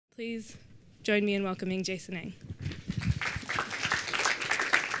Please join me in welcoming Jason Ng.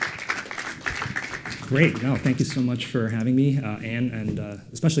 Great. No, thank you so much for having me, Anne, and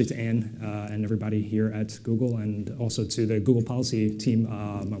especially to Anne and everybody here at Google, and also to the Google policy team.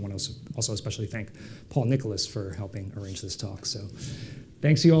 I want to also especially thank Paul Nicholas for helping arrange this talk. So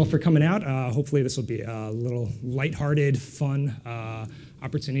thanks you all for coming out. Hopefully this will be a little lighthearted, fun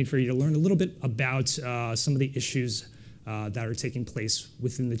opportunity for you to learn a little bit about some of the issues that are taking place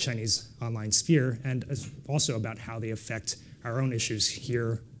within the Chinese online sphere, and also about how they affect our own issues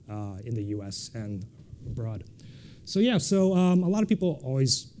here in the US and abroad. So yeah, a lot of people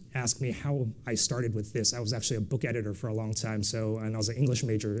always ask me how I started with this. I was actually a book editor for a long time, and I was an English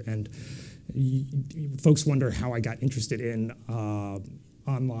major, and folks wonder how I got interested in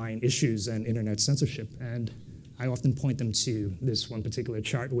online issues and internet censorship. And I often point them to this one particular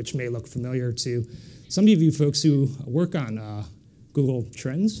chart, which may look familiar to some of you folks who work on Google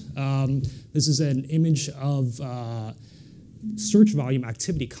Trends. This is an image of search volume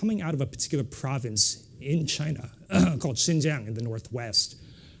activity coming out of a particular province in China called Xinjiang in the northwest,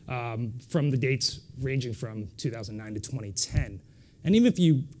 from the dates ranging from 2009 to 2010. And even if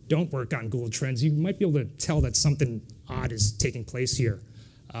you don't work on Google Trends, you might be able to tell that something odd is taking place here.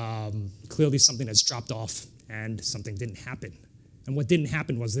 Clearly something has dropped off and something didn't happen. And what didn't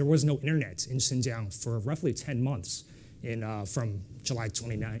happen was there was no internet in Xinjiang for roughly 10 months from July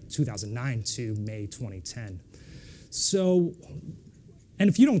 2009 to May 2010. So, and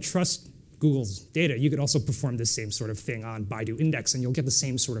if you don't trust Google's data, you could also perform this same sort of thing on Baidu Index, and you'll get the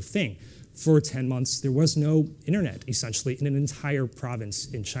same sort of thing. For 10 months, there was no internet, essentially, in an entire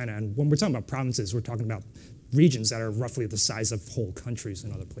province in China. And when we're talking about provinces, we're talking about regions that are roughly the size of whole countries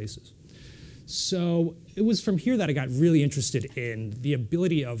in other places. So it was from here that I got really interested in the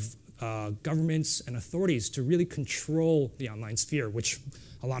ability of governments and authorities to really control the online sphere, which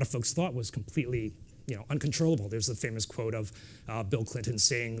a lot of folks thought was completely uncontrollable. There's the famous quote of Bill Clinton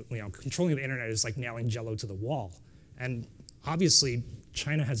saying, controlling the internet is like nailing Jell-O to the wall. And obviously,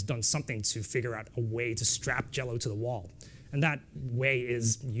 China has done something to figure out a way to strap Jell-O to the wall. And that way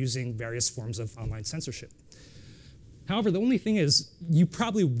is using various forms of online censorship. However, the only thing is, you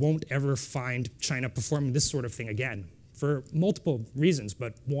probably won't ever find China performing this sort of thing again for multiple reasons.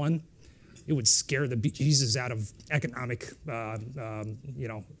 But one, it would scare the bejesus out of economic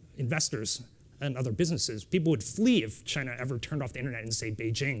investors and other businesses. People would flee if China ever turned off the internet in, say,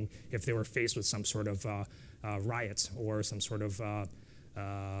 Beijing, if they were faced with some sort of riot or some sort of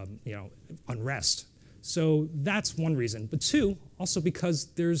unrest. So that's one reason. But two, also because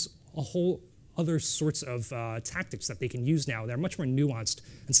there's a whole other sorts of tactics that they can use now that are much more nuanced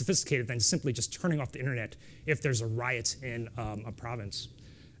and sophisticated than simply just turning off the internet if there's a riot in a province.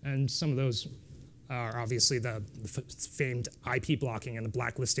 And some of those are obviously the famed IP blocking and the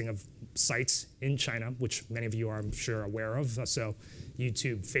blacklisting of sites in China, which many of you are, I'm sure, aware of. So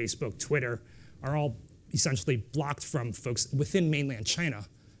YouTube, Facebook, Twitter are all essentially blocked from folks within mainland China.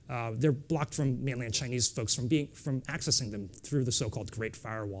 They're blocked from mainland Chinese folks from accessing them through the so-called Great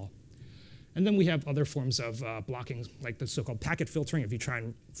Firewall. And then we have other forms of blocking, like the so-called packet filtering. If you try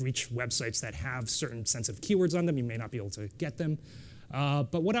and reach websites that have certain sensitive keywords on them, you may not be able to get them.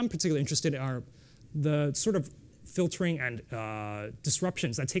 But what I'm particularly interested in are the sort of filtering and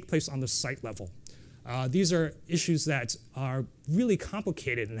disruptions that take place on the site level. These are issues that are really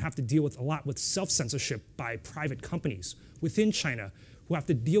complicated and have to deal with a lot with self-censorship by private companies within China who have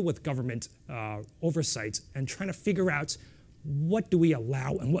to deal with government oversight and trying to figure out what do we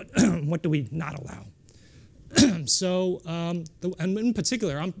allow and what do we not allow. And in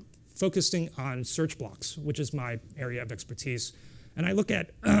particular, I'm focusing on search blocks, which is my area of expertise. And I look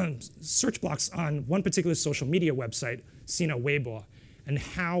at search blocks on one particular social media website, Sina Weibo, and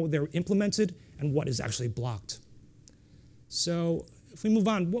how they're implemented and what is actually blocked. So if we move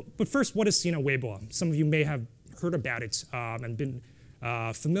on, but first, what is Sina Weibo? Some of you may have heard about it and been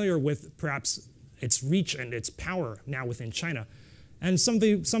familiar with perhaps its reach and its power now within China. And some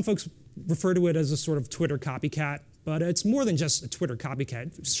folks refer to it as a sort of Twitter copycat, but it's more than just a Twitter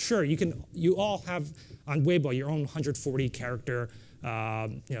copycat. Sure, you all have on Weibo your own 140-character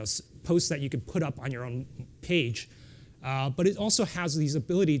posts that you can put up on your own page, but it also has these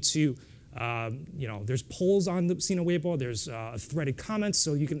ability to, there's polls on the Sina Weibo, there's threaded comments,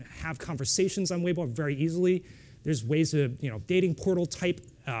 so you can have conversations on Weibo very easily. There's ways of, dating portal type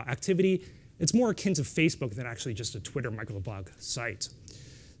activity. It's more akin to Facebook than actually just a Twitter microblog site.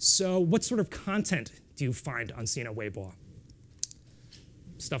 So what sort of content do you find on Sina Weibo?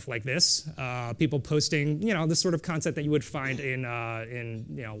 stuff like this, people posting, this sort of content that you would find in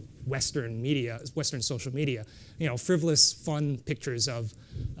Western media, Western social media, frivolous, fun pictures of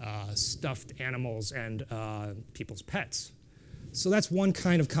stuffed animals and people's pets. So that's one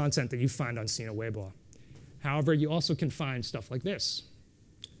kind of content that you find on Sina Weibo. However, you also can find stuff like this,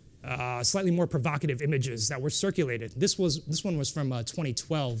 slightly more provocative images that were circulated. This one was from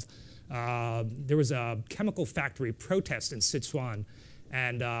 2012. There was a chemical factory protest in Sichuan,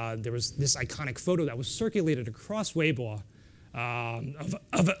 and there was this iconic photo that was circulated across Weibo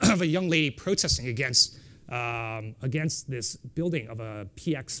of a young lady protesting against this building of a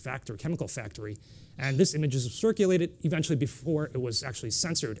PX factory, chemical factory. And this image was circulated eventually before it was actually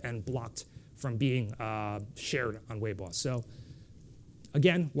censored and blocked from being shared on Weibo. So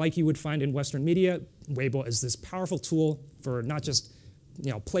again, like you would find in Western media, Weibo is this powerful tool for not just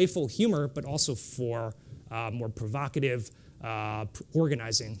playful humor, but also for more provocative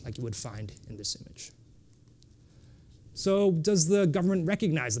organizing like you would find in this image. So does the government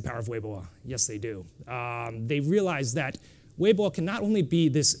recognize the power of Weibo? Yes, they do. They realize that Weibo can not only be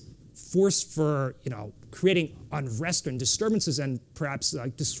this force for creating unrest and disturbances and perhaps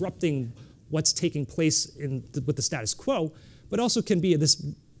disrupting what's taking place with the status quo, but also can be this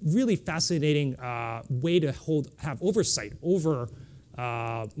really fascinating way to have oversight over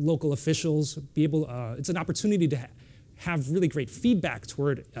local officials. It's an opportunity to have really great feedback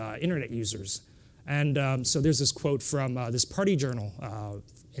toward internet users. And so there's this quote from this party journal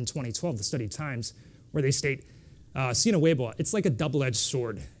in 2012, the Study Times, where they state, Sina Weibo, it's like a double-edged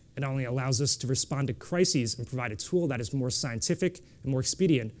sword. It not only allows us to respond to crises and provide a tool that is more scientific and more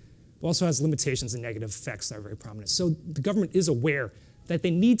expedient, but also has limitations and negative effects that are very prominent. So the government is aware that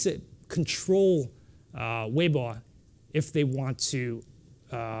they need to control Weibo if they want to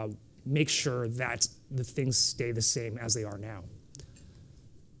make sure that the things stay the same as they are now.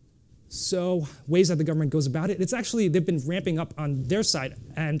 So ways that the government goes about it, they've been ramping up on their side,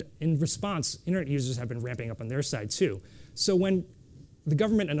 and in response, internet users have been ramping up on their side too. So when the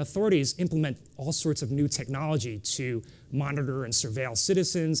government and authorities implement all sorts of new technology to monitor and surveil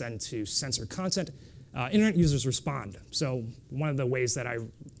citizens and to censor content, internet users respond. So one of the ways that I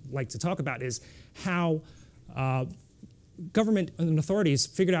like to talk about is how government and authorities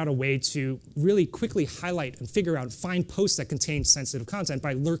figured out a way to really quickly highlight and find posts that contain sensitive content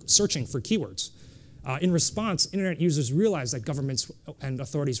by searching for keywords. In response, internet users realized that governments and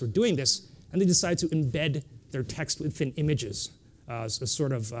authorities were doing this, and they decided to embed their text within images, a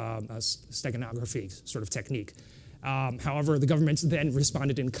sort of steganography sort of technique. However, the government then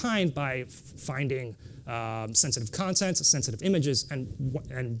responded in kind by finding sensitive content, sensitive images,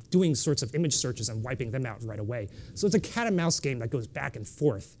 and doing sorts of image searches and wiping them out right away. So it's a cat and mouse game that goes back and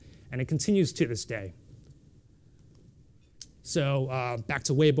forth, and it continues to this day. So back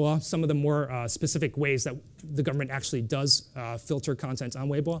to Weibo, some of the more specific ways that the government actually does filter content on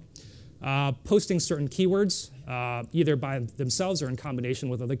Weibo. Posting certain keywords, either by themselves or in combination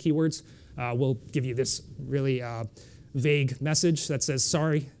with other keywords, will give you this really vague message that says,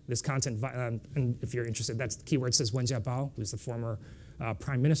 sorry, this content, and if you're interested, that's the keyword says Wen Jiabao, who's the former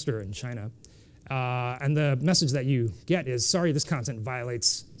prime minister in China. And the message that you get is, sorry, this content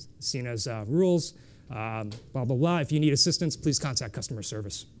violates Sina's rules, blah, blah, blah. If you need assistance, please contact customer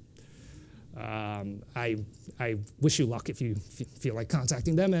service. I wish you luck if you feel like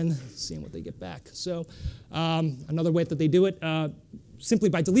contacting them and seeing what they get back. So another way that they do it, simply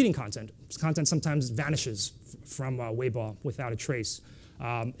by deleting content. Content sometimes vanishes from Weibo without a trace,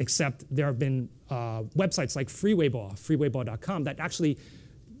 except there have been websites like freeweibo.com that actually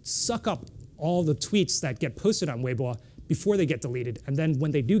suck up all the tweets that get posted on Weibo before they get deleted, and then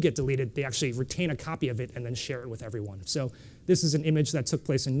when they do get deleted, they actually retain a copy of it and then share it with everyone. So this is an image that took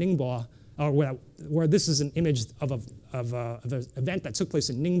place in Ningbo, where this is an image of an event that took place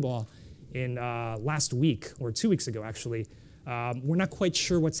in Ningbo in last week, or 2 weeks ago actually. We're not quite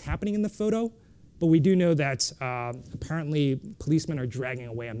sure what's happening in the photo, but we do know that apparently policemen are dragging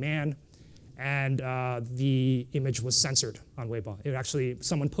away a man, and the image was censored on Weibo.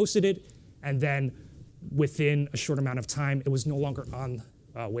 Someone posted it, and then within a short amount of time, it was no longer on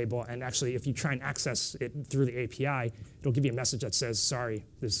Weibo. And actually, if you try and access it through the API, it'll give you a message that says, sorry,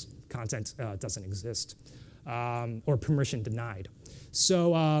 this content doesn't exist, or permission denied.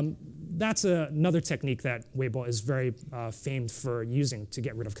 So that's another technique that Weibo is very famed for using to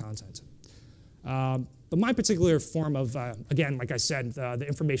get rid of content. But my particular form of, again, like I said, the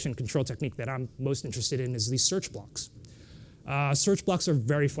information control technique that I'm most interested in is these search blocks. Search blocks are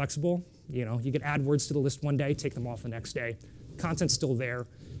very flexible. You can add words to the list one day, take them off the next day. Content's still there.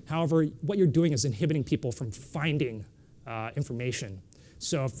 However, what you're doing is inhibiting people from finding information.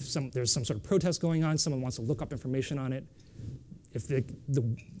 So if there's some sort of protest going on, someone wants to look up information on it, if the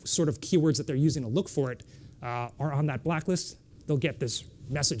sort of keywords that they're using to look for it are on that blacklist, they'll get this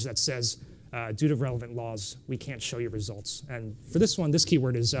message that says, due to relevant laws, we can't show you results. And for this one, this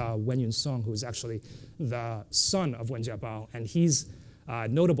keyword is Wen Yunsong, who is actually the son of Wen Jiabao, and he's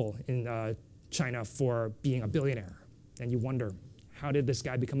notable in China for being a billionaire. And you wonder, how did this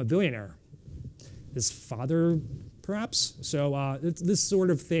guy become a billionaire? His father, perhaps? So it's this sort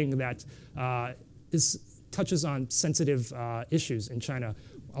of thing that touches on sensitive issues in China.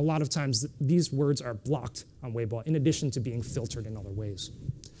 A lot of times, these words are blocked on Weibo, in addition to being filtered in other ways.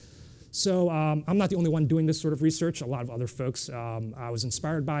 So I'm not the only one doing this sort of research. A lot of other folks I was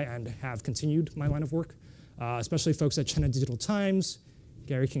inspired by and have continued my line of work, especially folks at China Digital Times,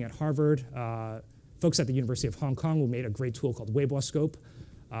 Gary King at Harvard, folks at the University of Hong Kong who made a great tool called Weibo-Scope,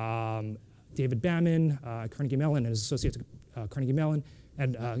 David Baman at Carnegie Mellon and his associates at Carnegie Mellon,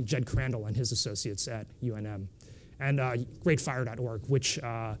 and Jed Crandall and his associates at UNM. And greatfire.org, which,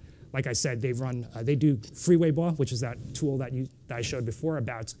 like I said, they do free Weibo, which is that tool that I showed before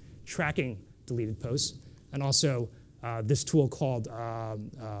about tracking deleted posts, and also this tool called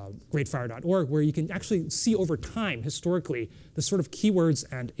greatfire.org, where you can actually see over time, historically, the sort of keywords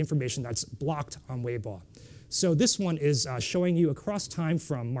and information that's blocked on Weibo. So this one is showing you across time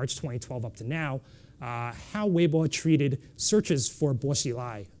from March 2012 up to now, how Weibo treated searches for Bo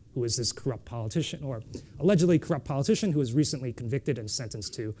Xilai, who is this corrupt politician, or allegedly corrupt politician who was recently convicted and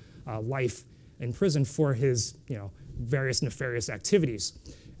sentenced to life in prison for his various nefarious activities.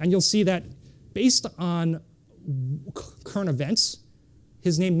 And you'll see that based on current events,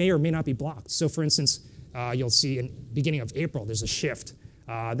 his name may or may not be blocked. So for instance, you'll see in the beginning of April, there's a shift.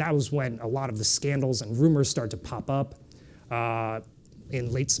 That was when a lot of the scandals and rumors start to pop up.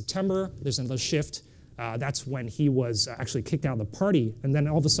 In late September, there's another shift. That's when he was actually kicked out of the party, and then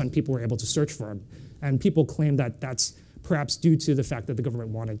all of a sudden people were able to search for him. And people claim that that's perhaps due to the fact that the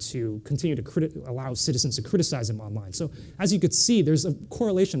government wanted to continue to allow citizens to criticize him online. So as you could see, there's a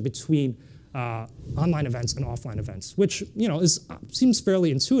correlation between online events and offline events, which seems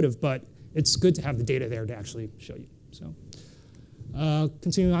fairly intuitive, but it's good to have the data there to actually show you. So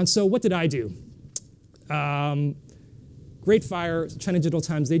continuing on, so what did I do? Great Fire, China Digital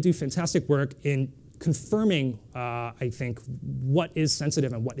Times, they do fantastic work in confirming, I think, what is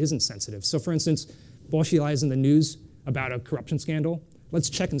sensitive and what isn't sensitive. So for instance, Bo Xilai is in the news about a corruption scandal. Let's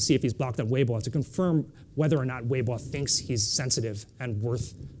check and see if he's blocked on Weibo to confirm whether or not Weibo thinks he's sensitive and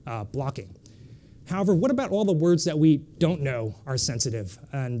worth blocking. However, what about all the words that we don't know are sensitive?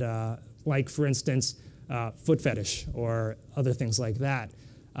 And like, for instance, foot fetish or other things like that.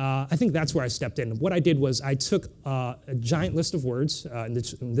 I think that's where I stepped in. What I did was I took a giant list of words,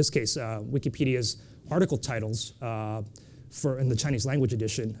 in this case, Wikipedia's article titles in the Chinese language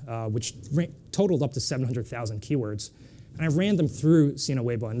edition, which totaled up to 700,000 keywords. And I ran them through Sina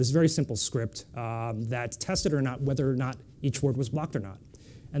Weibo in this very simple script that tested whether or not each word was blocked or not.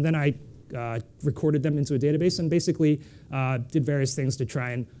 And then I recorded them into a database and basically did various things to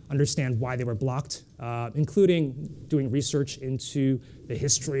try and understand why they were blocked, including doing research into the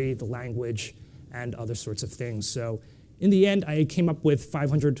history, the language, and other sorts of things. So in the end, I came up with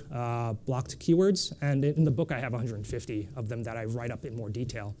 500 blocked keywords, and in the book I have 150 of them that I write up in more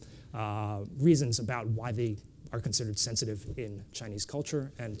detail, reasons about why they are considered sensitive in Chinese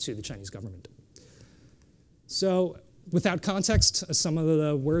culture and to the Chinese government. So without context, some of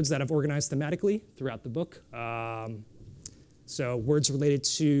the words that I've organized thematically throughout the book. So words related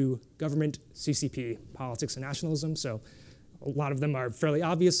to government, CCP, politics, and nationalism. So a lot of them are fairly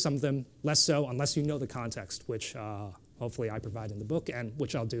obvious, some of them less so, unless you know the context, which hopefully I provide in the book, and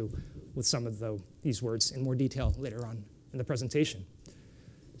which I'll do with some of these words in more detail later on in the presentation.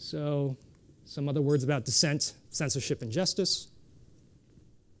 So some other words about dissent, censorship, and justice.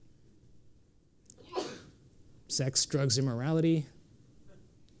 Sex, drugs, immorality.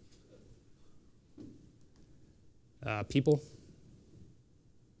 People.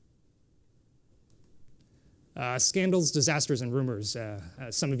 Scandals, disasters, and rumors.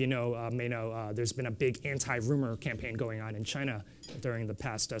 Some of you may know there's been a big anti-rumor campaign going on in China during the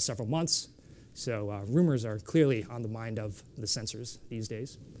past several months. So rumors are clearly on the mind of the censors these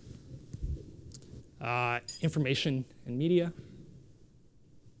days. Information and media.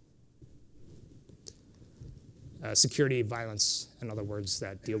 Security, violence, and other words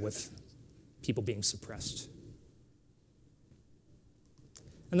that deal with people being suppressed.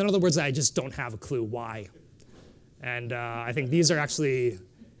 And then other words that I just don't have a clue why. And I think these are actually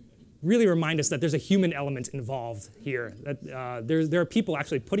really remind us that there's a human element involved here. That there are people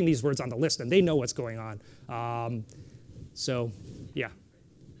actually putting these words on the list, and they know what's going on. So yeah,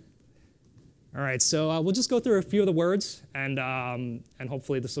 All right, so we'll just go through a few of the words, and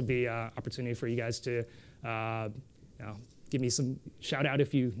hopefully this will be an opportunity for you guys to give me some shout out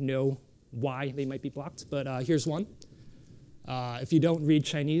if you know why they might be blocked. But here's one. If you don't read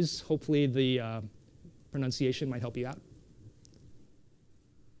Chinese, hopefully the pronunciation might help you out.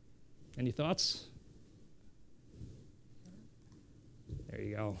 Any thoughts? There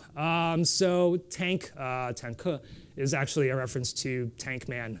you go. So tank, 坦克, is actually a reference to Tank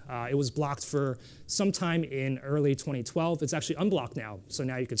Man. It was blocked for some time in early 2012. It's actually unblocked now, so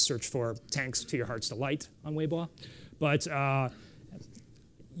now you can search for tanks to your heart's delight on Weibo. But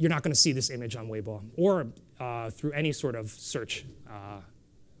you're not going to see this image on Weibo or through any sort of search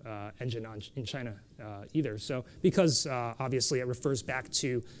engine in China either. So because obviously it refers back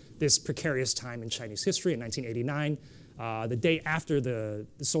to this precarious time in Chinese history in 1989. The day after the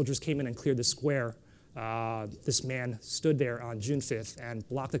soldiers came in and cleared the square, this man stood there on June 5th and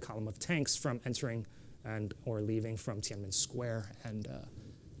blocked a column of tanks from entering or leaving from Tiananmen Square, and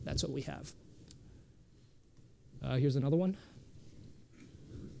that's what we have. Here's another one.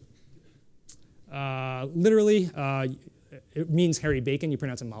 Literally, it means hairy bacon. You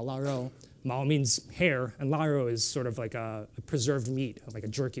pronounce it Mao La Rou. Mao means hair, and La Rou is sort of like a preserved meat, like a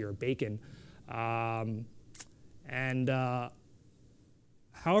jerky or bacon.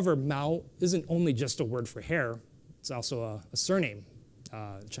 However, Mao isn't only just a word for hair. It's also a surname,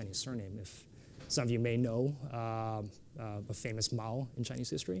 Chinese surname. If some of you may know a famous Mao in Chinese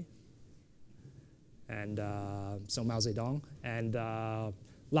history. And so Mao Zedong. And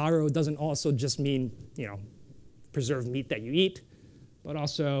La Rou doesn't also just mean, preserved meat that you eat, but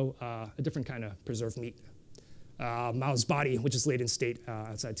also a different kind of preserved meat. Mao's body, which is laid in state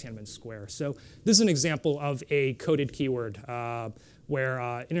outside Tiananmen Square. So this is an example of a coded keyword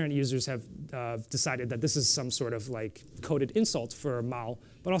where internet users have decided that this is some sort of like coded insult for Mao,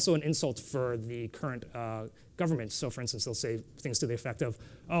 but also an insult for the current government. So for instance, they'll say things to the effect of,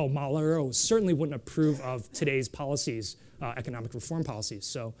 oh, Mao La Rou certainly wouldn't approve of today's policies, economic reform policies.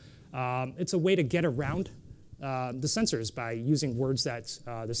 So it's a way to get around the censors by using words that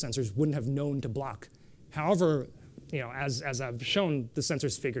the censors wouldn't have known to block. However, as I've shown, the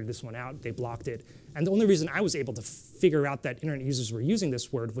censors figured this one out. They blocked it. And the only reason I was able to figure out that internet users were using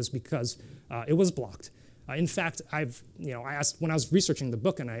this word was because it was blocked. In fact, I asked, when I was researching the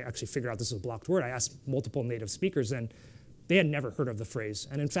book and I actually figured out this was a blocked word, I asked multiple native speakers, and they had never heard of the phrase.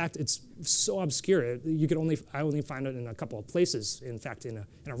 And in fact, it's so obscure. I only find it in a couple of places. In fact, in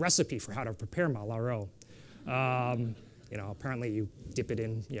a recipe for how to prepare Mao La Rou. Apparently you dip it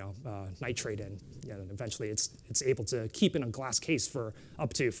in, nitrate, and eventually it's able to keep in a glass case for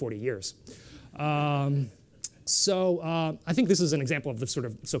up to 40 years. So I think this is an example of the sort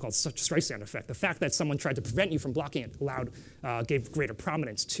of so-called Streisand effect. The fact that someone tried to prevent you from blocking it gave greater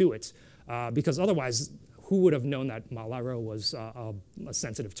prominence to it, because otherwise, who would have known that Mao La Rou was a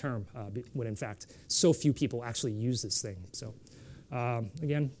sensitive term when in fact so few people actually use this thing. So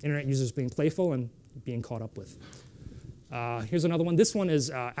again, internet users being playful and being caught up with. Here's another one. This one is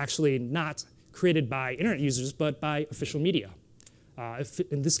actually not created by internet users, but by official media.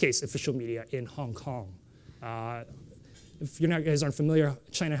 In this case, official media in Hong Kong. If you guys aren't familiar,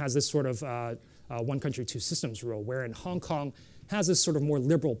 China has this sort of one country, two systems rule, wherein Hong Kong has this sort of more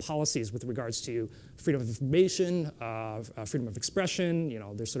liberal policies with regards to freedom of information, freedom of expression.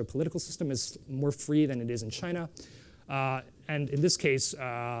 Their sort of political system is more free than it is in China. And in this case,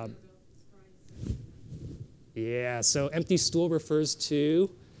 yeah, so empty stool refers to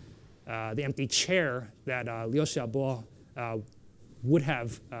the empty chair that Liu Xiaobo would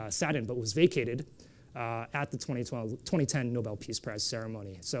have sat in but was vacated at the 2010 Nobel Peace Prize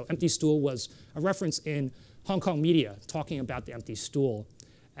ceremony. So empty stool was a reference in Hong Kong media talking about the empty stool.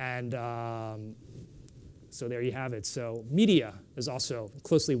 And so there you have it. So media is also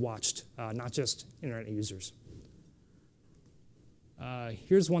closely watched, not just internet users.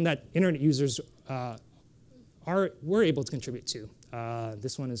 Here's one that internet users were able to contribute to.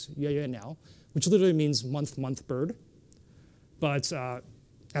 This one is Yue Yue Now, which literally means month bird. But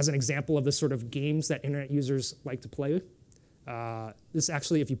as an example of the sort of games that internet users like to play, this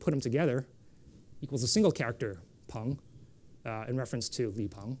actually, if you put them together, equals a single character, Peng, in reference to Li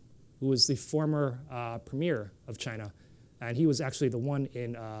Peng, who was the former premier of China. And he was actually the one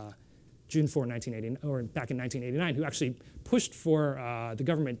in June 4, 1989, or back in 1989, who actually pushed for the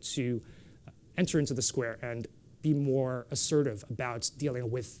government to enter into the square and be more assertive about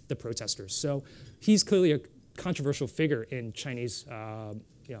dealing with the protesters. So he's clearly a controversial figure in Chinese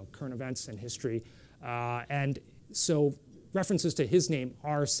current events and history. And so references to his name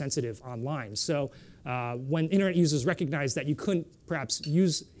are sensitive online. So when internet users recognized that you couldn't perhaps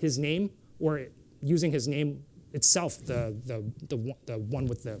use his name or using his name itself, the one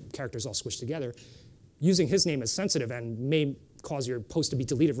with the characters all squished together, using his name as sensitive and may cause your post to be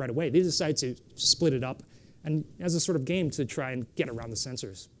deleted right away. They decide to split it up and as a sort of game to try and get around the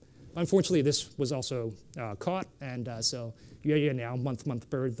censors. Unfortunately, this was also caught, and so now, month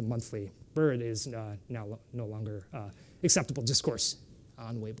bird, the monthly bird is now no longer acceptable discourse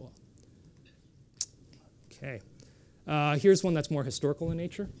on Weibo. Okay, here's one that's more historical in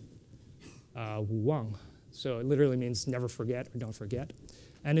nature. Wu Wang. So it literally means never forget or don't forget.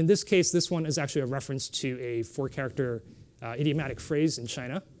 And in this case, this one is actually a reference to a 4-character idiomatic phrase in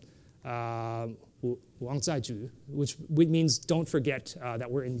China, Wang Zai Ju, which means don't forget that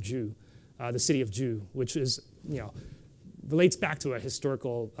we're in Ju, the city of Ju, which is, relates back to a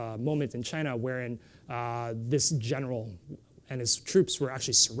historical moment in China wherein this general and his troops were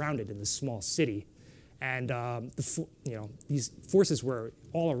actually surrounded in this small city. And these forces were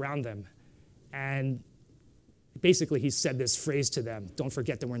all around them. And basically he said this phrase to them, don't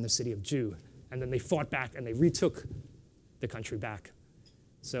forget that we're in the city of Ju. And then they fought back and they retook the country back.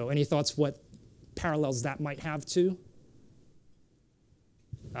 So any thoughts what parallels that might have to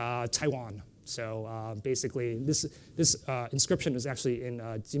Taiwan? So basically this inscription is actually in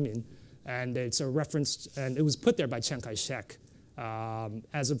Jimin, and it's a reference, and it was put there by Chiang Kai-shek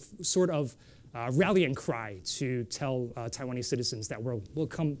as a sort of rallying cry to tell Taiwanese citizens that we'll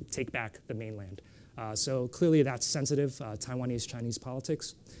come take back the mainland. So clearly that's sensitive, Taiwanese-Chinese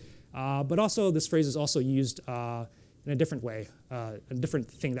politics. But also this phrase is also used in a different way, a different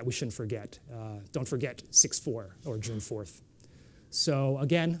thing that we shouldn't forget. Don't forget 6/4 or June 4th. So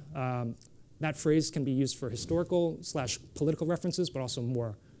again, that phrase can be used for historical/political references, but also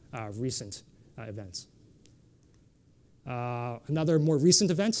more recent events. Another more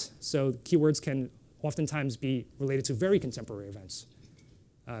recent event, so keywords can oftentimes be related to very contemporary events.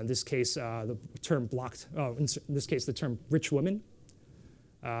 In this case, the term in this case, the term rich woman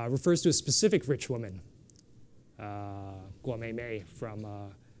refers to a specific rich woman, Guo Mei Mei from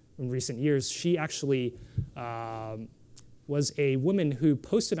in recent years. She actually was a woman who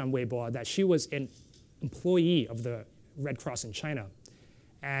posted on Weibo that she was an employee of the Red Cross in China.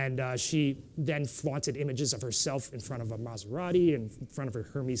 And she then flaunted images of herself in front of a Maserati, in front of her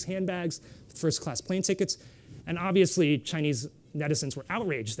Hermes handbags, first-class plane tickets. And obviously, Chinese netizens were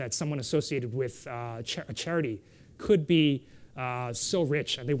outraged that someone associated with a charity could be so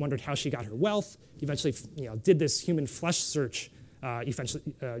rich, and they wondered how she got her wealth. Eventually, did this human flesh search.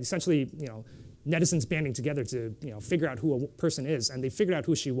 Essentially, netizens banding together to figure out who a person is, and they figured out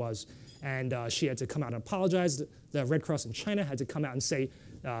who she was. And she had to come out and apologize. The Red Cross in China had to come out and say,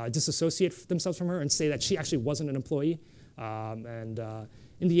 disassociate themselves from her and say that she actually wasn't an employee. In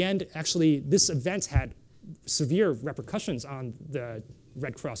the end, actually, this event had severe repercussions on the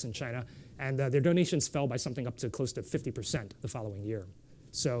Red Cross in China, and their donations fell by something up to close to 50% the following year.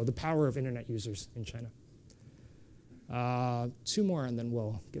 So the power of internet users in China. Two more, and then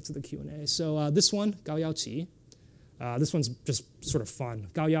we'll get to the Q&A. So this one, Gao Yao Qi. This one's just sort of fun.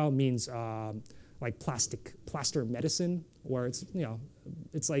 Gao Yao means like plaster medicine, or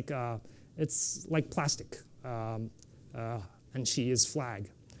it's like plastic, and Qi is flag.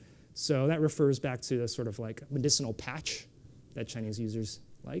 So that refers back to the sort of like medicinal patch that Chinese users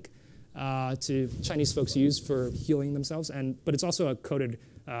like, to Chinese folks use for healing themselves, but it's also a coded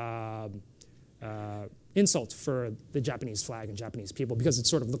insult for the Japanese flag and Japanese people because it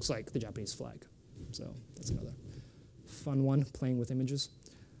sort of looks like the Japanese flag. So that's another fun one, playing with images.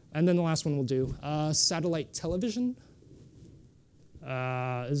 And then the last one we'll do, satellite television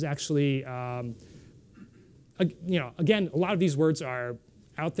is actually, again, a lot of these words are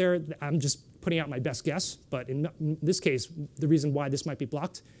out there. I'm just putting out my best guess, but in this case, the reason why this might be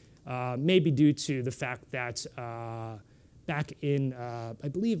blocked may be due to the fact that back in, I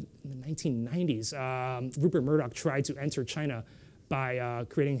believe, in the 1990s, Rupert Murdoch tried to enter China by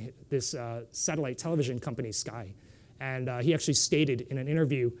creating this satellite television company, Sky. And he actually stated in an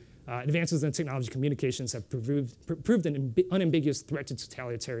interview, advances in technology communications have proved an unambiguous threat to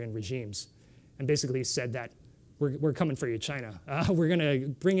totalitarian regimes. And basically said that we're coming for you, China. We're going to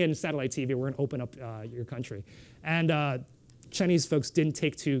bring in satellite TV. We're going to open up your country. And Chinese folks didn't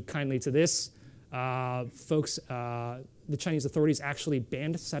take too kindly to this. The Chinese authorities actually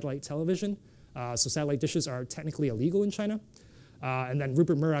banned satellite television. So satellite dishes are technically illegal in China. And then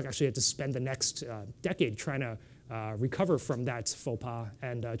Rupert Murdoch actually had to spend the next decade trying to recover from that faux pas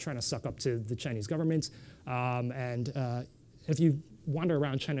and trying to suck up to the Chinese government. If you wander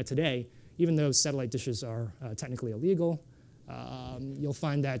around China today, even though satellite dishes are technically illegal, you'll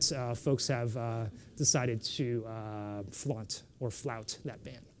find that folks have decided to flaunt or flout that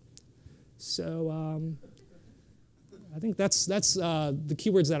ban. So I think that's the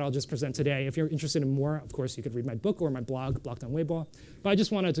keywords that I'll just present today. If you're interested in more, of course, you could read my book or my blog, blogged on Weibo. But I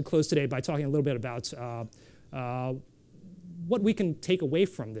just wanted to close today by talking a little bit about what we can take away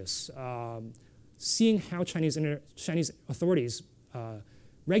from this. Seeing how Chinese authorities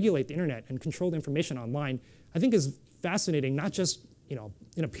regulate the internet and control the information online, I think is fascinating, not just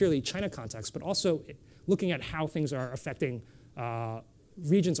in a purely China context, but also looking at how things are affecting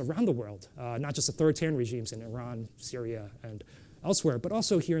regions around the world, not just authoritarian regimes in Iran, Syria, and elsewhere, but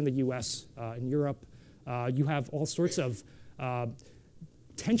also here in the US, in Europe. You have all sorts of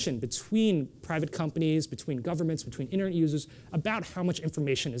tension between private companies, between governments, between internet users, about how much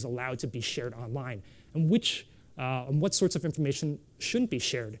information is allowed to be shared online, and what sorts of information shouldn't be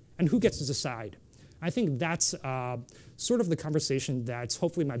shared, and who gets to decide. I think that's sort of the conversation that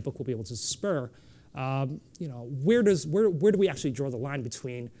hopefully my book will be able to spur. Where do we actually draw the line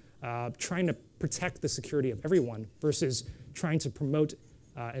between trying to protect the security of everyone versus trying to promote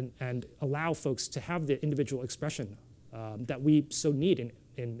and allow folks to have the individual expression that we so need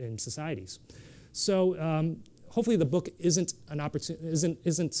in societies? So hopefully the book isn't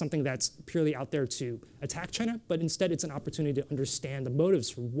something that's purely out there to attack China, but instead it's an opportunity to understand the motives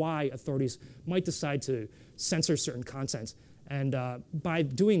for why authorities might decide to censor certain content. And by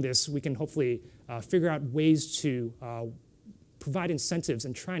doing this, we can hopefully figure out ways to provide incentives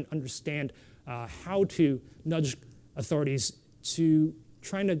and try and understand how to nudge authorities to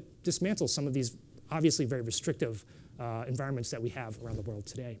trying to dismantle some of these obviously very restrictive environments that we have around the world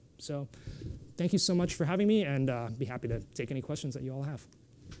today. So thank you so much for having me, and be happy to take any questions that you all have.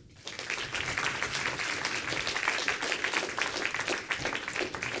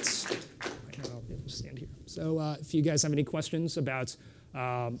 Stand here. So if you guys have any questions about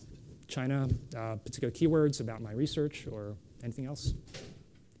China, particular keywords, about my research, or anything else.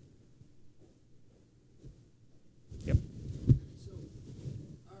 Yep. So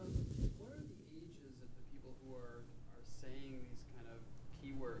what are the ages of the people who are saying these kind of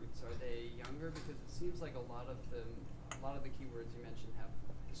keywords? Are they younger? Because it seems like a lot of the keywords you mentioned have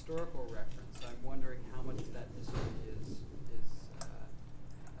historical reference. So I'm wondering how much of that history is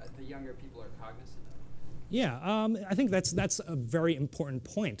the younger people are cognizant of. Yeah, I think that's a very important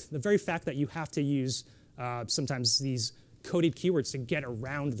point. The very fact that you have to use sometimes these coded keywords to get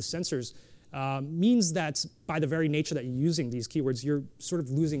around the censors means that by the very nature that you're using these keywords, you're sort of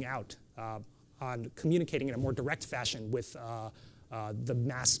losing out on communicating in a more direct fashion with the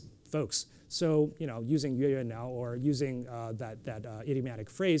mass folks. So using "yueyue" now or using that idiomatic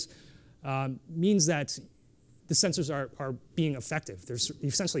phrase means that the censors are being effective. They're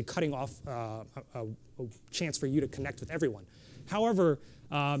essentially cutting off a chance for you to connect with everyone. However,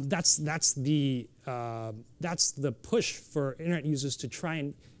 that's the push for internet users to try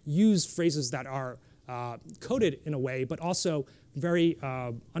and use phrases that are coded in a way, but also very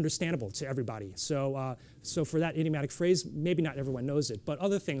understandable to everybody. So for that idiomatic phrase, maybe not everyone knows it, but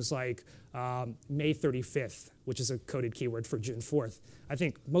other things like May 35th, which is a coded keyword for June 4th, I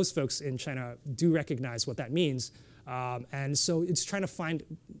think most folks in China do recognize what that means. And so it's trying to find,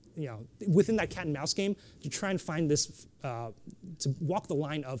 within that cat and mouse game, to try and find this, to walk the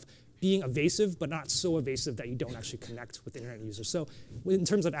line of being evasive, but not so evasive that you don't actually connect with internet users. So in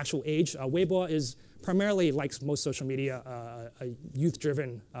terms of actual age, Weibo is primarily, like most social media, a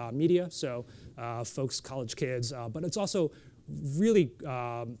youth-driven media, so folks, college kids, but it's also really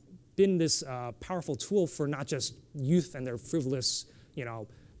been this powerful tool for not just youth and their frivolous,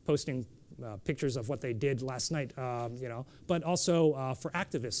 posting pictures of what they did last night, but also for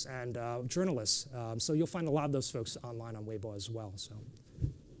activists and journalists. So you'll find a lot of those folks online on Weibo as well. So.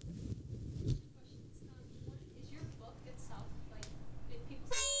 Is your book itself, like, if people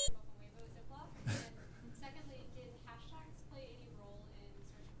search your book on Weibo, is it blocked? And secondly, did hashtags play any role in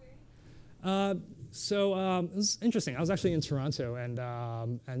search query? It was interesting. I was actually in Toronto,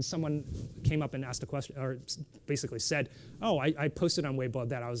 and someone came up and asked a question, or basically said, "Oh, I posted on Weibo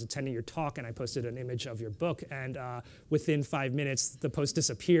that I was attending your talk, and I posted an image of your book, and within 5 minutes, the post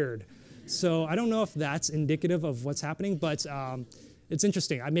disappeared." So I don't know if that's indicative of what's happening, but it's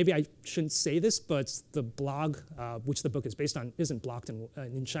interesting. Maybe I shouldn't say this, but the blog, which the book is based on, isn't blocked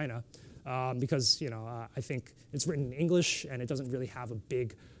in China, because I think it's written in English, and it doesn't really have a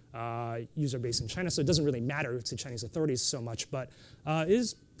big user base in China, so it doesn't really matter to Chinese authorities so much, but that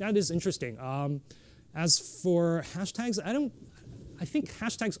is interesting. As for hashtags, I think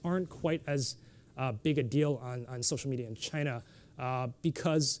hashtags aren't quite as big a deal on social media in China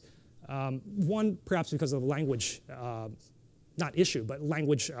because, one, perhaps because of the language, not issue, but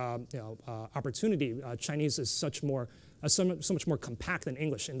language opportunity. Chinese is such more so much more compact than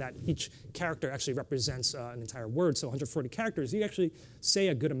English in that each character actually represents an entire word. So 140 characters, you actually say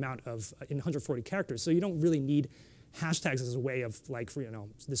a good amount of in 140 characters. So you don't really need hashtags as a way of like,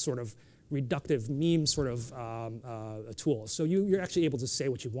 this sort of reductive meme sort of a tool. So you're actually able to say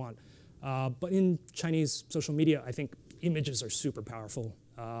what you want. But in Chinese social media, I think images are super powerful.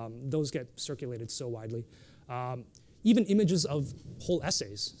 Those get circulated so widely. Even images of whole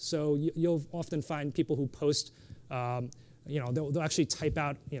essays. So you'll often find people who post, they'll actually type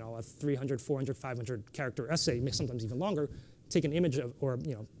out, a 300, 400, 500 character essay, sometimes even longer, take an image of, or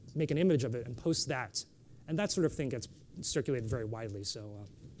make an image of it and post that. And that sort of thing gets circulated very widely. So,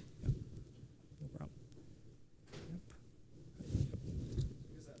 yeah. No problem.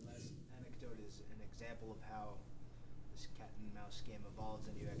 Because that last anecdote is an example of how this cat and mouse game evolves,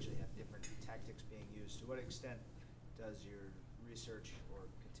 and you actually have different tactics being used. To what extent does your research or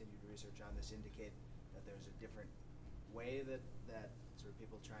continued research on this indicate that there's a different way that sort of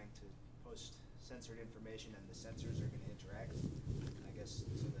people trying to post censored information and the censors are going to interact? And I guess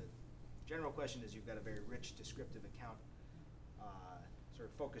so the general question is, you've got a very rich descriptive account sort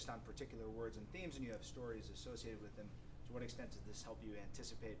of focused on particular words and themes, and you have stories associated with them. To what extent does this help you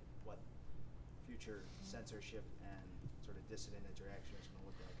anticipate what future censorship and sort of dissident interaction is going to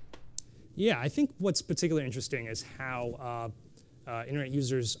look like? Yeah, I think what's particularly interesting is how internet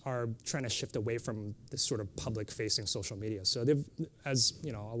users are trying to shift away from this sort of public-facing social media. So they've, as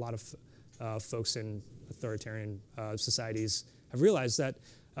a lot of folks in authoritarian societies have realized that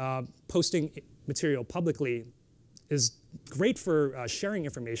posting material publicly is great for sharing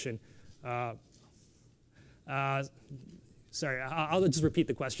information. Sorry, I'll just repeat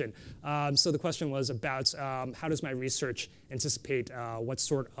the question. So the question was about how does my research anticipate what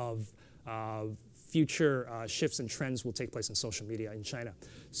sort of future shifts and trends will take place in social media in China.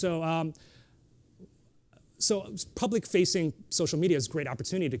 So, so public-facing social media is a great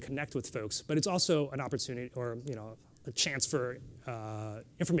opportunity to connect with folks, but it's also an opportunity, or a chance for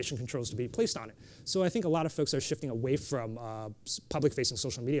information controls to be placed on it. So I think a lot of folks are shifting away from public-facing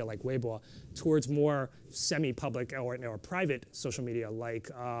social media like Weibo towards more semi-public or private social media like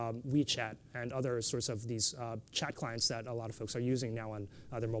WeChat and other sorts of these chat clients that a lot of folks are using now on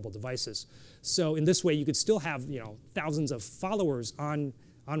their mobile devices. So in this way, you could still have thousands of followers on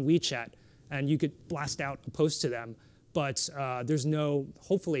WeChat, and you could blast out a post to them. But there's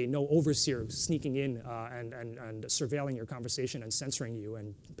hopefully no overseer sneaking in and surveilling your conversation and censoring you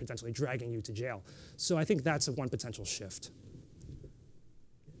and potentially dragging you to jail. So I think that's one potential shift.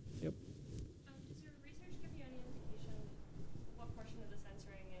 Yep. Does your research give you any indication what portion of the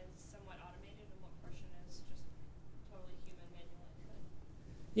censoring is somewhat automated and what portion is just totally human manual input?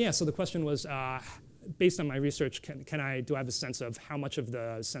 Yeah, so the question was, based on my research, do I have a sense of how much of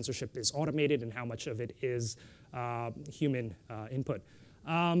the censorship is automated and how much of it is human input?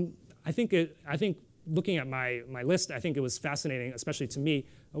 I think looking at my list, I think it was fascinating, especially to me.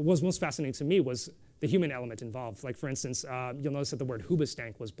 What was most fascinating to me was the human element involved. Like for instance, you'll notice that the word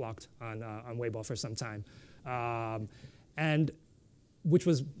hoobastank was blocked on Weibo for some time, and which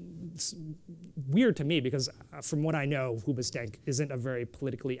was weird to me because from what I know, hoobastank isn't a very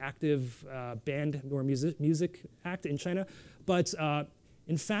politically active band or music act in China. But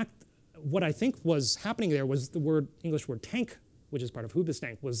in fact, what I think was happening there was the English word tank, which is part of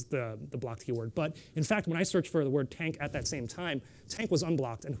hoobastank, was the blocked keyword. But in fact, when I searched for the word tank at that same time, tank was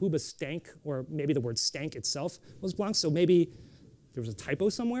unblocked, and hoobastank, or maybe the word stank itself, was blocked. So maybe there was a typo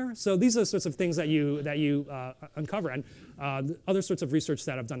somewhere. So these are the sorts of things that you uncover. And other sorts of research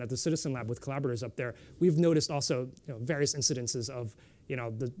that I've done at the Citizen Lab with collaborators up there, we've noticed also various incidences of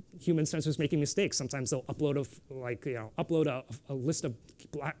the human censors making mistakes. Sometimes they'll upload a list of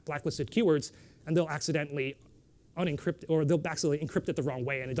blacklisted keywords, and they'll accidentally unencrypt, or they'll accidentally encrypt it the wrong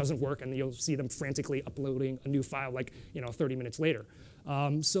way, and it doesn't work, and you'll see them frantically uploading a new file 30 minutes later.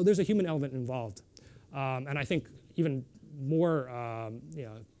 So there's a human element involved, and I think even more,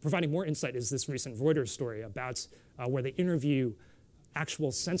 providing more insight is this recent Reuters story about where they interview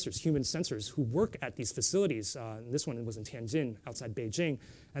actual censors, human censors, who work at these facilities. And this one was in Tianjin, outside Beijing.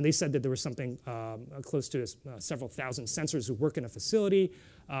 And they said that there was something close to several thousand censors who work in a facility.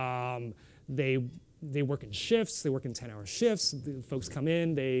 They work in shifts. They work in 10-hour shifts. The folks come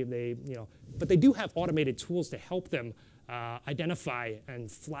in. But they do have automated tools to help them identify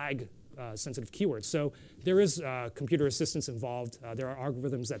and flag sensitive keywords. So there is computer assistance involved. There are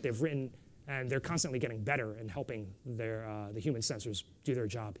algorithms that they've written, and they're constantly getting better in helping the human censors do their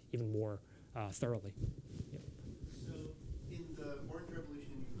job even more thoroughly. Yep. So in the Orange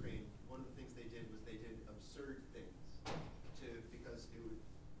Revolution in Ukraine, one of the things they did was they did absurd things because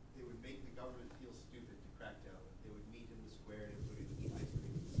they would make the government feel stupid to crack down. They would meet in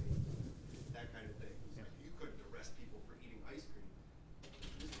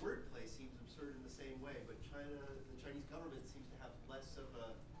China, the Chinese government seems to have less of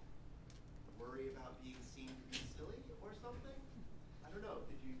a worry about being seen to be silly or something. I don't know.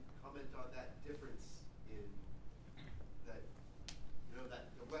 Could you comment on that difference in that, that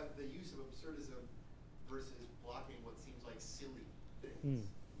the use of absurdism versus blocking what seems like silly things?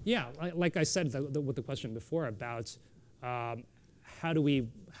 Yeah, like I said with the question before about how do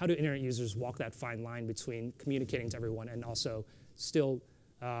internet users walk that fine line between communicating to everyone and also still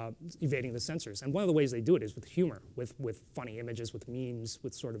evading the censors. And one of the ways they do it is with humor, with funny images, with memes,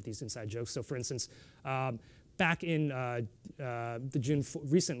 with sort of these inside jokes. So for instance, back in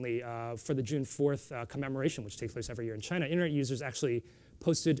recently for the June 4th commemoration, which takes place every year in China, internet users actually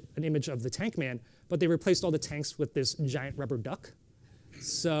posted an image of the tank man, but they replaced all the tanks with this giant rubber duck.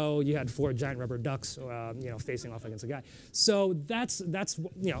 So you had 4 giant rubber ducks, facing off against a guy. So that's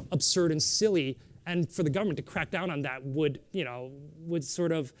absurd and silly. And for the government to crack down on that would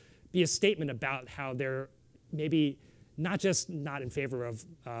sort of be a statement about how they're maybe not just not in favor of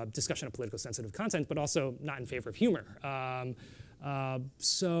discussion of politically sensitive content, but also not in favor of humor.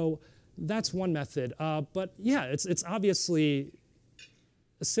 So that's one method. But yeah, it's obviously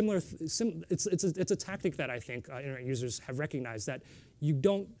a similar. It's a tactic that I think internet users have recognized, that you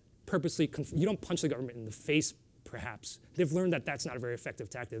don't purposely you don't punch the government in the face. Perhaps they've learned that that's not a very effective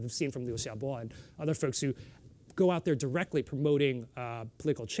tactic. They've seen from Liu Xiaobo and other folks who go out there directly promoting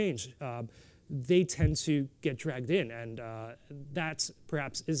political change. They tend to get dragged in, and that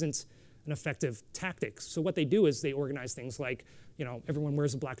perhaps isn't an effective tactic. So what they do is they organize things like, everyone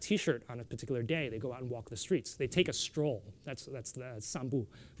wears a black T-shirt on a particular day. They go out and walk the streets. They take a stroll. That's the sambu,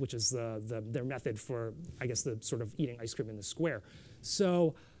 which is their method for, I guess, the sort of eating ice cream in the square.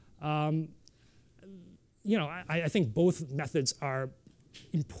 So. I think both methods are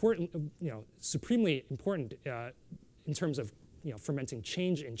important, supremely important in terms of, fermenting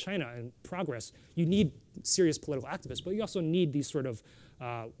change in China and progress. You need serious political activists, but you also need these sort of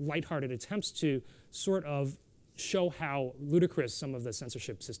lighthearted attempts to sort of show how ludicrous some of the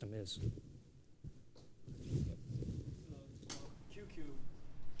censorship system is. QQ,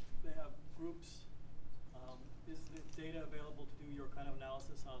 they have groups. Is the data available to do your kind of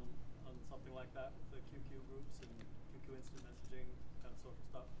analysis on something like that, the QQ groups and QQ instant messaging, kind of sort of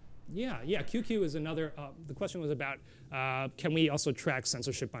stuff? Yeah. QQ is another. The question was about can we also track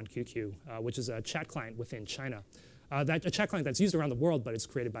censorship on QQ, which is a chat client within China. A chat client that's used around the world, but it's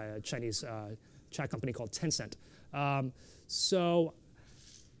created by a Chinese chat company called Tencent. So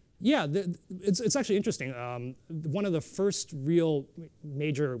yeah, it's actually interesting. One of the first real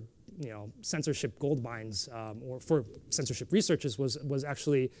major censorship gold mines or for censorship researchers was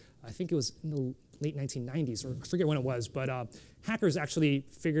actually, I think it was in the late 1990s, or I forget when it was, but hackers actually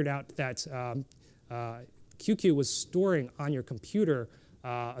figured out that QQ was storing on your computer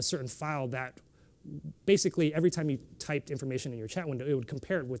a certain file that basically every time you typed information in your chat window, it would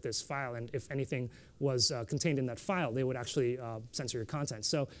compare it with this file, and if anything was contained in that file, they would actually censor your content.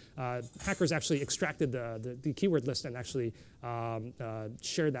 So hackers actually extracted the keyword list and actually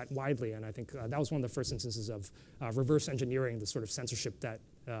shared that widely, and I think that was one of the first instances of reverse engineering the sort of censorship that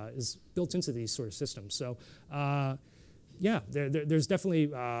is built into these sort of systems. So yeah, there's definitely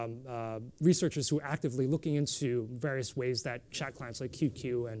researchers who are actively looking into various ways that chat clients like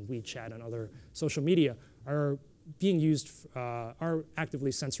QQ and WeChat and other social media are being used, are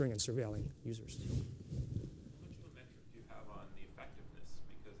actively censoring and surveilling users. How much of a metric do you have on the effectiveness?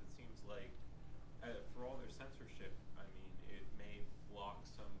 Because it seems like for all their censorship, I mean, it may block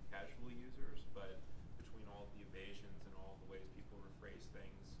some casual users, but between all the evasions and all the ways people rephrase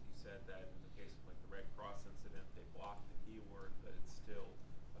things, you said that in the case of like the Red Cross incident, they blocked the keyword, but it still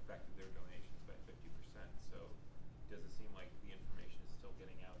affected their donations by 50%. So does it seem like the information is still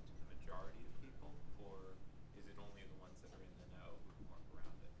getting out to the majority of people, or is it only the ones that are in the know who can work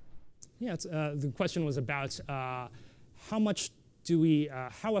around it? Yeah, the question was about how much do we,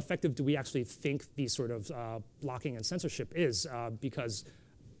 how effective do we actually think these sort of blocking and censorship is? Because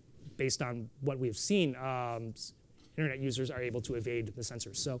based on what we've seen, internet users are able to evade the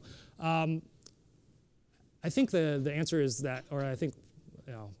censors. So I think the answer is that, or I think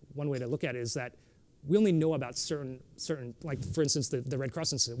one way to look at it is that we only know about certain, like for instance, the Red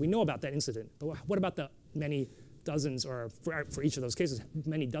Cross incident. We know about that incident, but what about the many dozens, or for each of those cases,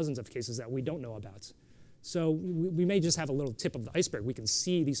 many dozens of cases that we don't know about? So we may just have a little tip of the iceberg. We can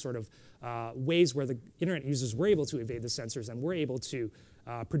see these sort of ways where the internet users were able to evade the censors and were able to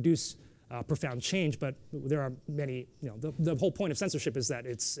produce profound change, but there are many, the whole point of censorship is that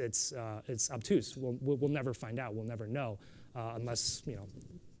it's obtuse. We'll never find out, we'll never know, unless,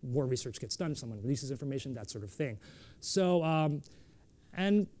 more research gets done, someone releases information, that sort of thing. So,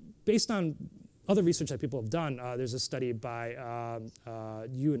 and based on other research that people have done, there's a study by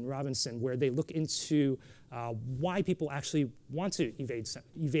Yu and Robinson where they look into why people actually want to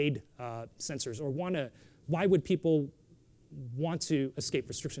evade censors, or why would people want to escape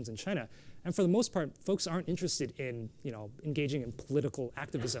restrictions in China. And for the most part, folks aren't interested in engaging in political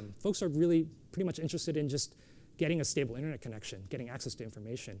activism. Folks are really pretty much interested in just getting a stable internet connection, getting access to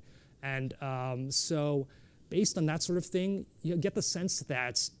information. And so based on that sort of thing, you get the sense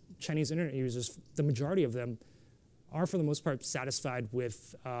that Chinese internet users, the majority of them, are for the most part satisfied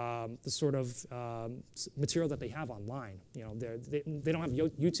with the sort of material that they have online. They don't have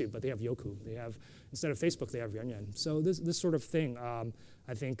YouTube, but they have Youku. They have, instead of Facebook, they have Yuanyuan. So this sort of thing,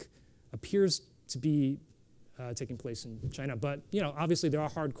 I think, appears to be taking place in China. But obviously there are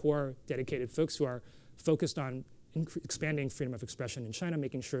hardcore, dedicated folks who are focused on expanding freedom of expression in China,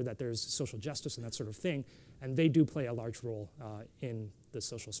 making sure that there's social justice and that sort of thing, and they do play a large role in the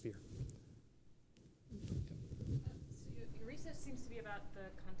social sphere. So your research seems to be about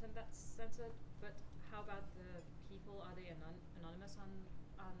the content that's censored, but how about the people? Are they anonymous on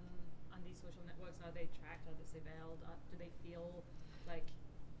these social networks? Are they tracked? Are they surveilled? Do they feel like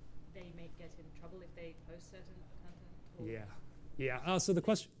they may get in trouble if they post certain content? Yeah. So the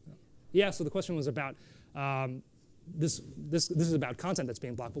question was about this is about content that's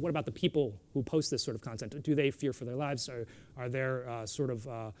being blocked, but what about the people who post this sort of content? Do they fear for their lives, or are there sort of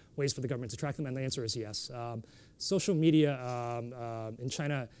ways for the government to track them? And the answer is yes. Social media in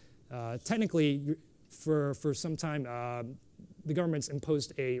China, technically, for some time, the government's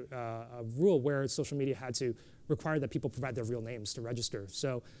imposed a rule where social media had to require that people provide their real names to register.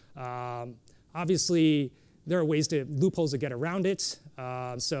 So obviously, there are loopholes to get around it.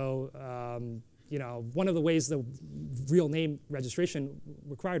 One of the ways the real name registration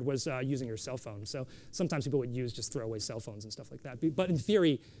required was using your cell phone. So sometimes people would use just throwaway cell phones and stuff like that. But in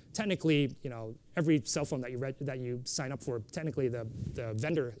theory, technically, every cell phone that you sign up for, technically the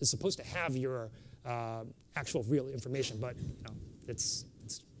vendor is supposed to have your actual real information. But that's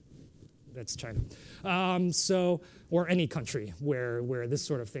China. Or any country where this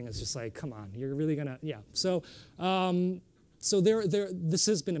sort of thing is just like, come on, you're really gonna, yeah. So this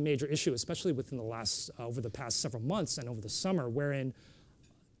has been a major issue, especially within over the past several months and over the summer, wherein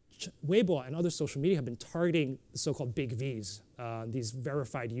Weibo and other social media have been targeting the so-called big Vs, these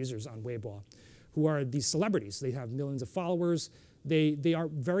verified users on Weibo, who are these celebrities. They have millions of followers. They are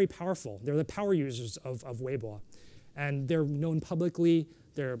very powerful. They're the power users of Weibo. And they're known publicly.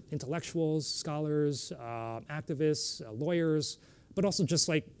 They're intellectuals, scholars, activists, lawyers, but also just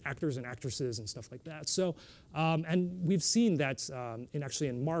like actors and actresses and stuff like that. So, and we've seen that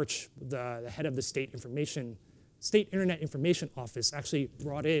in March, the head of the State Internet Information Office actually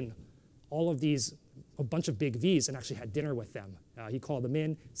brought in a bunch of big Vs and actually had dinner with them. He called them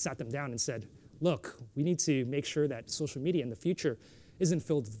in, sat them down and said, look, we need to make sure that social media in the future isn't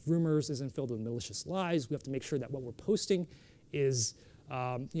filled with rumors, isn't filled with malicious lies. We have to make sure that what we're posting is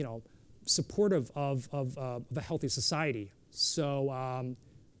supportive of a healthy society. So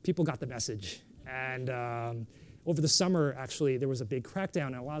people got the message. And over the summer, actually, there was a big crackdown,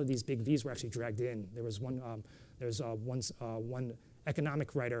 and a lot of these big Vs were actually dragged in. There was one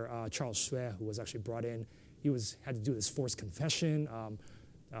economic writer, Charles Xue, who was actually brought in. He had to do this forced confession.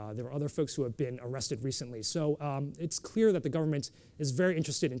 There were other folks who have been arrested recently. So it's clear that the government is very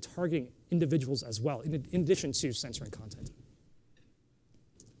interested in targeting individuals as well, in addition to censoring content.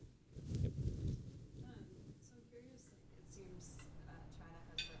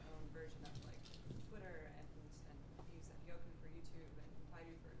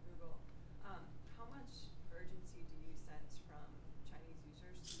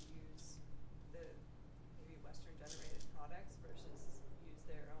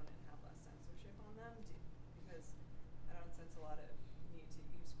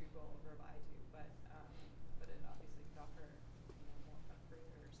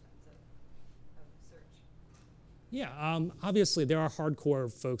 Yeah, obviously there are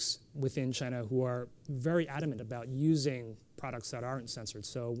hardcore folks within China who are very adamant about using products that aren't censored.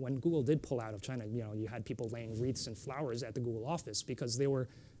 So when Google did pull out of China, you had people laying wreaths and flowers at the Google office because they were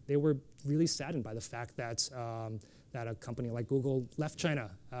really saddened by the fact that that a company like Google left China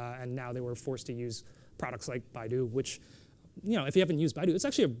and now they were forced to use products like Baidu, which, if you haven't used Baidu, it's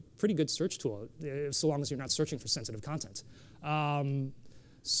actually a pretty good search tool, so long as you're not searching for sensitive content.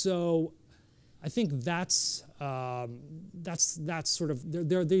 So I think that's sort of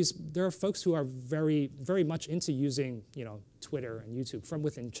there are folks who are very much into using Twitter and YouTube from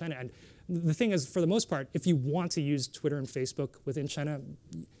within China. And the thing is, for the most part, if you want to use Twitter and Facebook within China,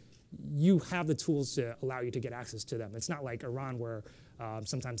 you have the tools to allow you to get access to them. It's not like Iran where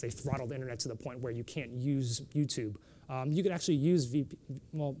Sometimes they throttle the internet to the point where you can't use YouTube. You could actually use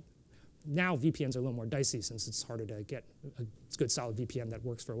well, now VPNs are a little more dicey since it's harder to get a good solid VPN that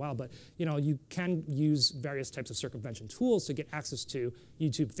works for a while. But you can use various types of circumvention tools to get access to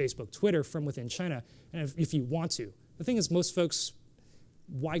YouTube, Facebook, Twitter from within China, and if you want to. The thing is, most folks,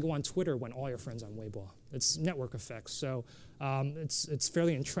 why go on Twitter when all your friends are on Weibo? It's network effects. So it's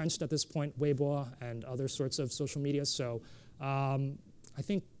fairly entrenched at this point, Weibo and other sorts of social media. So I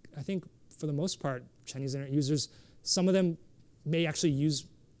think for the most part, Chinese internet users, some of them may actually use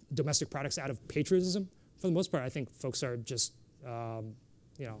domestic products out of patriotism. For the most part, I think folks are just, I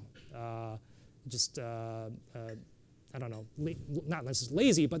don't know, not necessarily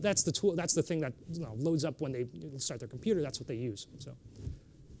lazy, but that's the tool. That's the thing that loads up when they start their computer. That's what they use. So.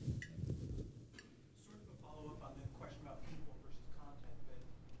 Sort of a follow-up on the question about people versus content, but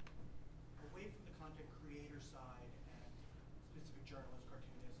away from the content creator side and specific journalists,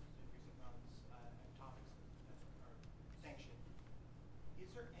 cartoonists, in recent months, and topics that are sanctioned,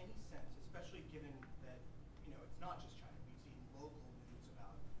 is there any sense, especially given that it's not just China, we've seen local news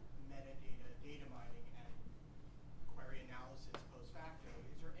about metadata, data mining, and query analysis post facto,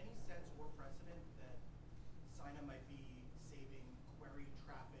 is there any sense or precedent that China might be saving query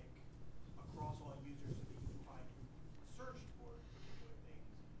traffic across all users so that you can find who searched for particular things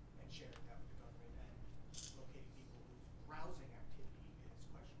and sharing that with the government, and locating people whose browsing activity is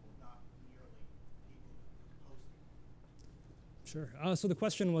questionable, not merely people who's posting? Sure. So the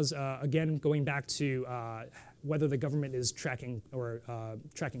question was, again, going back to whether the government is tracking or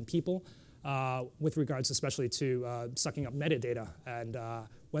tracking people with regards especially to sucking up metadata, and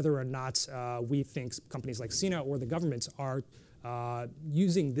whether or not we think companies like Sina or the government are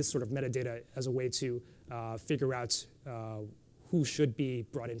using this sort of metadata as a way to figure out who should be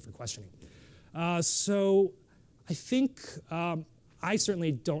brought in for questioning. So I think I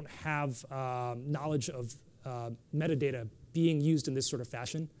certainly don't have knowledge of metadata being used in this sort of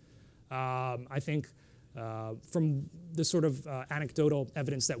fashion. I think from the sort of anecdotal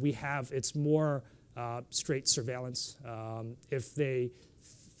evidence that we have, it's more straight surveillance. If they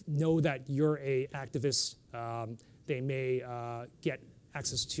know that you're an activist, they may get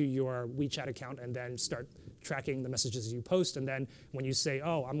access to your WeChat account and then start tracking the messages you post. And then when you say,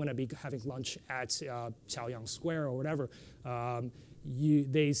 oh, I'm going to be having lunch at Chaoyang Square or whatever,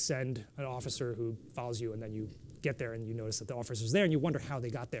 they send an officer who follows you, and then you get there and you notice that the officer's there and you wonder how they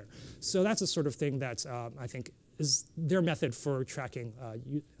got there. So that's the sort of thing that I think is their method for tracking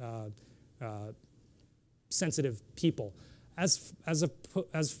sensitive people. As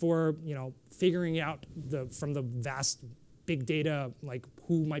for figuring out from the vast big data, like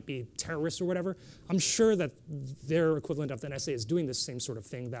who might be terrorists or whatever, I'm sure that their equivalent of the NSA is doing the same sort of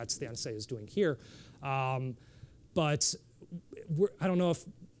thing that the NSA is doing here. But I don't know if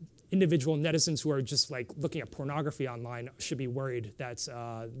individual netizens who are just like looking at pornography online should be worried that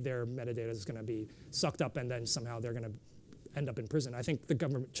their metadata is going to be sucked up and then somehow they're going to end up in prison. I think the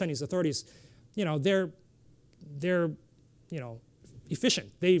government, Chinese authorities, they're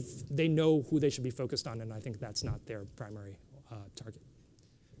efficient. They know who they should be focused on, and I think that's not their primary target.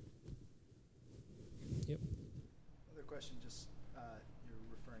 Yep. Another question, just you're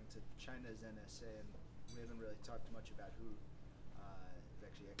referring to China's NSA, and we haven't really talked much about who is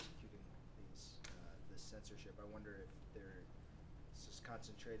actually executing this censorship. I wonder if this is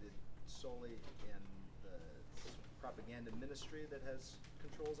concentrated solely in the propaganda ministry that has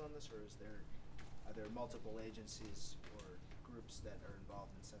controls on this, or are there multiple agencies or groups that are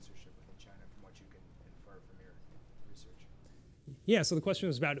involved in censorship within China, from what you can infer from your research? Yeah, so the question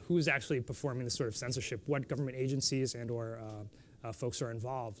was about who's actually performing this sort of censorship, what government agencies and or folks are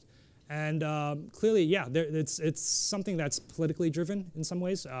involved. And clearly, yeah, it's something that's politically driven in some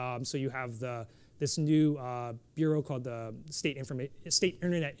ways. So you have this new bureau called the State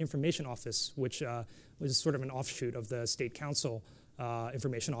Internet Information Office, which was sort of an offshoot of the State Council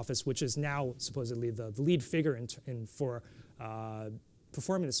Information Office, which is now supposedly the lead figure for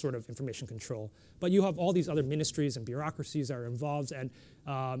performing this sort of information control. But you have all these other ministries and bureaucracies that are involved, and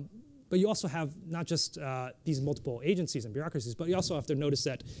but you also have not just these multiple agencies and bureaucracies, but you also have to notice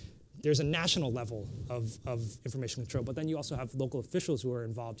that there's a national level of information control, but then you also have local officials who are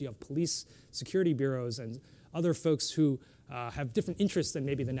involved. You have police, security bureaus, and other folks who have different interests than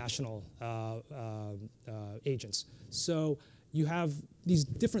maybe the national agents. So you have these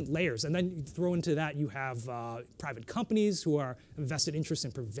different layers, and then you throw into that you have private companies who are vested interest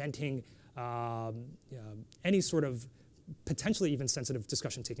in preventing any sort of potentially even sensitive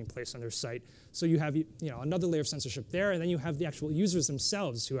discussion taking place on their site. So you have another layer of censorship there, and then you have the actual users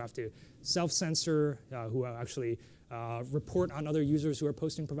themselves who have to self-censor, who actually report on other users who are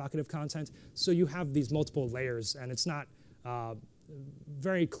posting provocative content. So you have these multiple layers, and it's not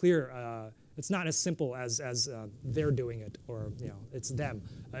very clear. It's not as simple as they're doing it, or it's them.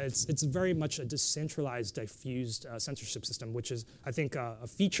 It's very much a decentralized, diffused censorship system, which is, I think, a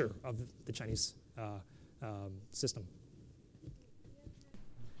feature of the Chinese system.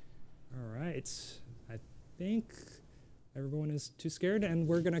 All right, I think everyone is too scared, and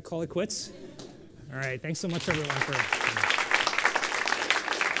we're going to call it quits. All right, thanks so much, everyone, for